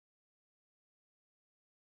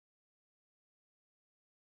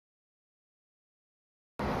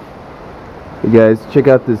Hey guys, check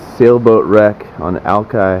out this sailboat wreck on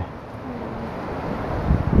Alki.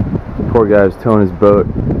 Poor guy was towing his boat.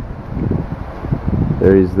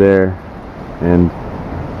 There he's there, and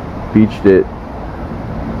beached it.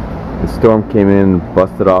 The storm came in and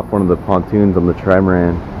busted off one of the pontoons on the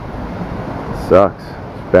Trimaran. Sucks.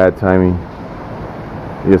 It's bad timing.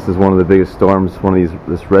 I guess this is one of the biggest storms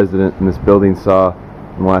this resident in this building saw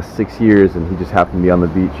in the last 6 years, and he just happened to be on the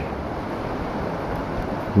beach.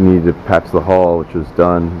 He needed to patch the hull, which was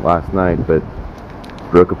done last night, but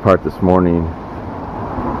broke apart this morning.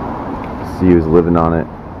 See, he was living on it,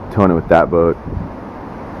 towing it with that boat.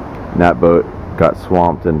 And that boat got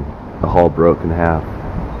swamped and the hull broke in half.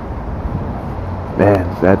 Man,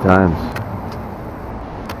 bad times.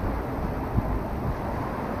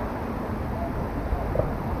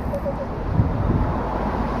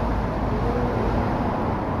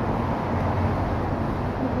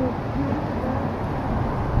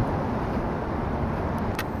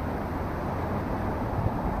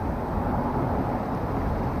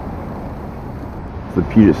 The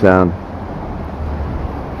Puget Sound.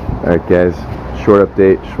 Alright guys, short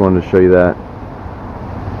update, just wanted to show you that.